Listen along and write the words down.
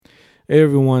Hey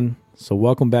everyone, so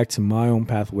welcome back to My Own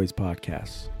Pathways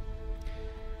podcast.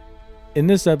 In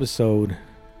this episode,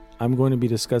 I'm going to be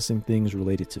discussing things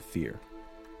related to fear.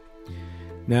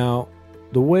 Now,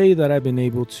 the way that I've been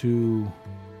able to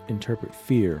interpret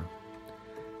fear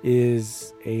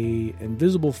is an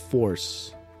invisible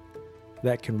force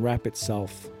that can wrap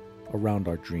itself around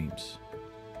our dreams.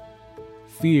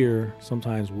 Fear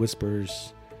sometimes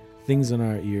whispers things in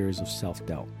our ears of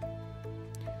self-doubt,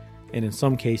 and in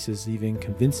some cases even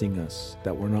convincing us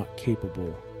that we're not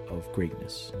capable of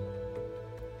greatness.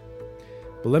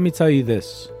 But let me tell you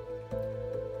this,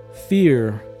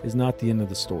 fear is not the end of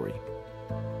the story.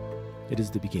 It is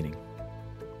the beginning.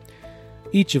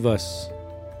 Each of us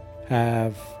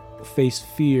have faced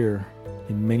fear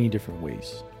in many different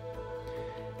ways.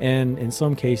 And in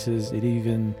some cases, it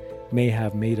even may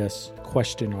have made us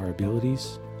question our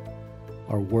abilities,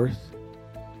 our worth,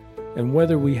 and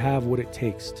whether we have what it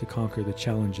takes to conquer the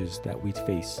challenges that we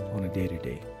face on a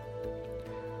day-to-day.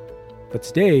 But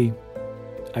today,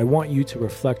 I want you to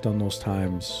reflect on those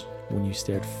times when you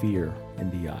stared fear in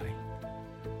the eye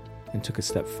and took a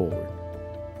step forward.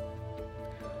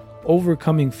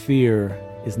 Overcoming fear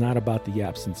is not about the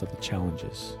absence of the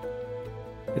challenges.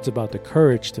 It's about the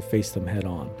courage to face them head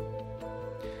on.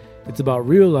 It's about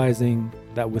realizing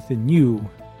that within you,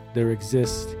 there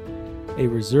exists a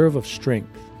reserve of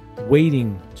strength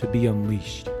waiting to be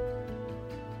unleashed.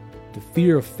 The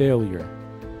fear of failure,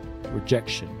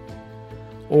 rejection,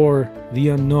 or the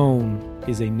unknown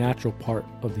is a natural part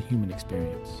of the human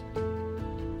experience.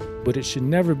 But it should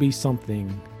never be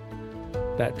something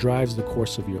that drives the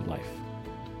course of your life.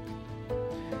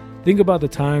 Think about the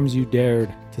times you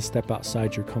dared to step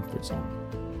outside your comfort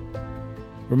zone.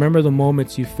 Remember the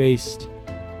moments you faced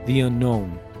the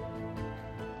unknown.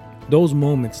 Those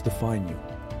moments define you.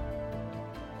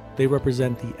 They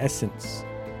represent the essence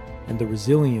and the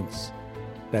resilience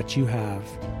that you have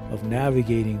of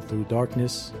navigating through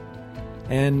darkness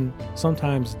and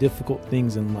sometimes difficult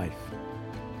things in life.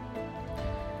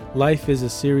 Life is a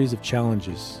series of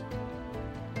challenges,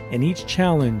 and each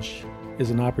challenge is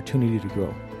an opportunity to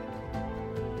grow.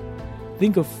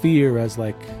 Think of fear as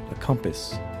like a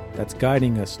compass that's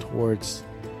guiding us towards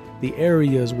the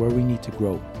areas where we need to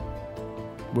grow,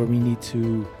 where we need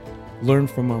to learn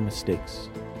from our mistakes.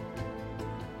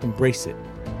 Embrace it,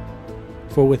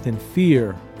 for within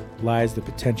fear lies the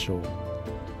potential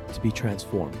to be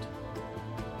transformed.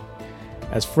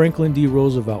 As Franklin D.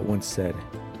 Roosevelt once said,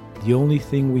 the only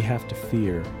thing we have to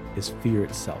fear is fear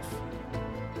itself.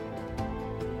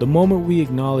 The moment we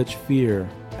acknowledge fear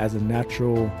as a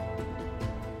natural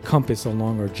compass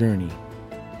along our journey,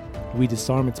 we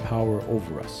disarm its power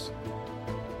over us.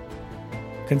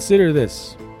 Consider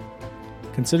this.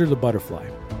 Consider the butterfly.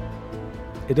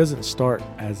 It doesn't start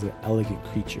as an elegant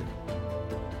creature.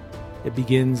 It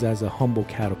begins as a humble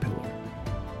caterpillar.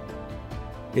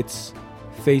 It's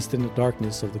faced in the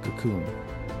darkness of the cocoon.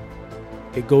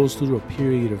 It goes through a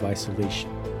period of isolation.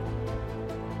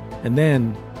 And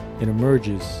then it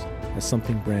emerges as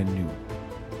something brand new.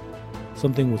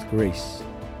 Something with grace.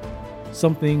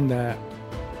 Something that,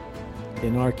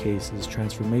 in our case, is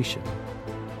transformation.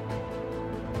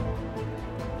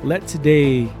 Let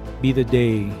today be the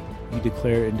day you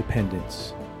declare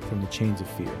independence from the chains of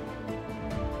fear.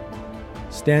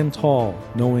 Stand tall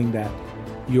knowing that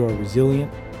you are resilient,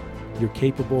 you're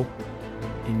capable,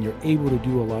 and you're able to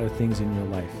do a lot of things in your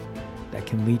life that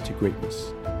can lead to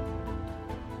greatness.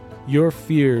 Your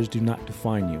fears do not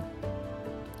define you.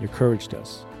 Your courage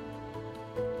does.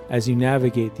 As you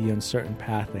navigate the uncertain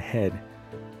path ahead,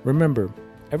 remember,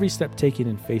 every step taken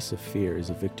in face of fear is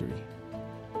a victory,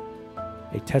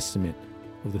 a testament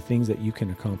of the things that you can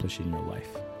accomplish in your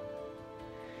life.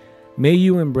 May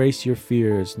you embrace your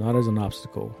fears not as an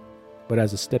obstacle, but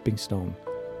as a stepping stone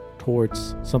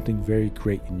towards something very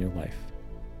great in your life.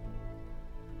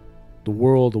 The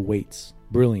world awaits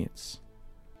brilliance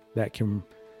that can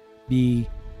be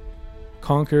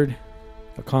conquered,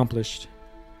 accomplished,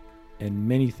 and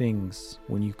many things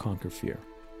when you conquer fear.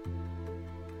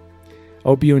 I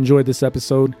hope you enjoyed this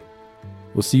episode.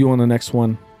 We'll see you on the next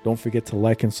one. Don't forget to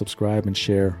like and subscribe and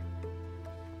share.